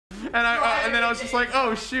and then I was just like,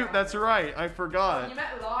 oh shoot, that's right, I forgot. Oh, you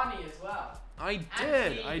met Lani as well. I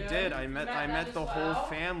did. I met the whole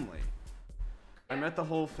family. I met the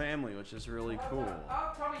whole family, which is really cool.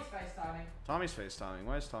 Oh, Tommy's FaceTiming. Tommy's FaceTiming.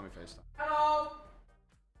 Why is Tommy FaceTiming? Hello.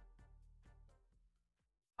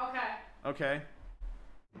 Okay. Okay.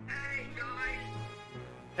 Hey guys.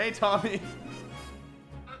 Hey Tommy.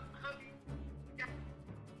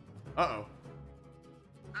 Uh-oh.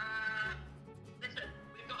 Listen,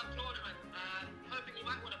 we've got a tournament. Hoping you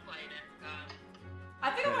might want to play in it. I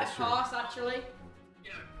think I might pass actually.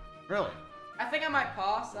 Yeah. Really? I think I might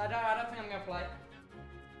pass. I don't think I'm gonna play.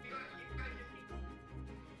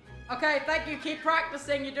 Okay, thank you. Keep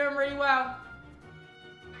practicing. You're doing really well.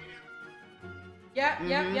 Yep.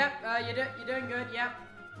 You're doing good. Yep.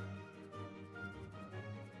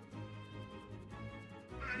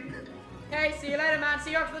 Okay, see you later, man.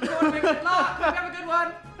 See you after the tournament. Good luck. Hope you have a good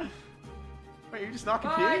one. Wait, you're just not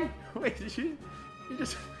competing? Wait, did you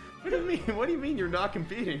just... What do you mean? What do you mean you're not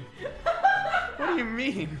competing? What do you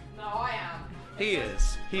mean? No, I am. He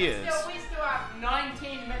is. We still have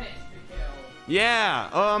 19 minutes to kill. Yeah.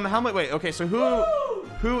 How much? Wait. Okay. So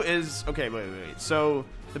who is? Okay. Wait. So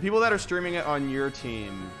the people that are streaming it on your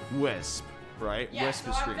team, Wisp, right? Yeah. Wisp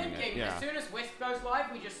So is I'm streaming thinking, it. Yeah. as soon as Wisp goes live,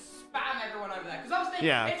 we just spam everyone over there. Because I was thinking,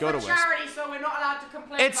 Yeah, it's go for to Wisp. charity, so we're not allowed to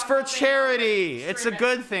complain. It's about for not being charity. able to It's a stream it.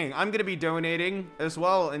 good thing. I'm gonna be donating as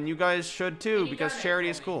well, and you guys should too, Can you because donate charity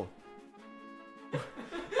for is me? cool.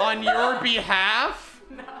 On your behalf?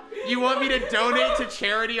 No. You want me to donate to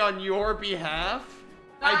charity on your behalf?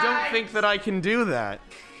 I don't think that I can do that.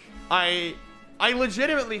 I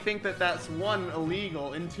legitimately think that that's one,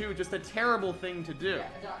 illegal, and two, just a terrible thing to do.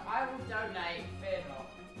 Yeah, I will donate. Fear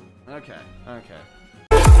not. Okay. Okay.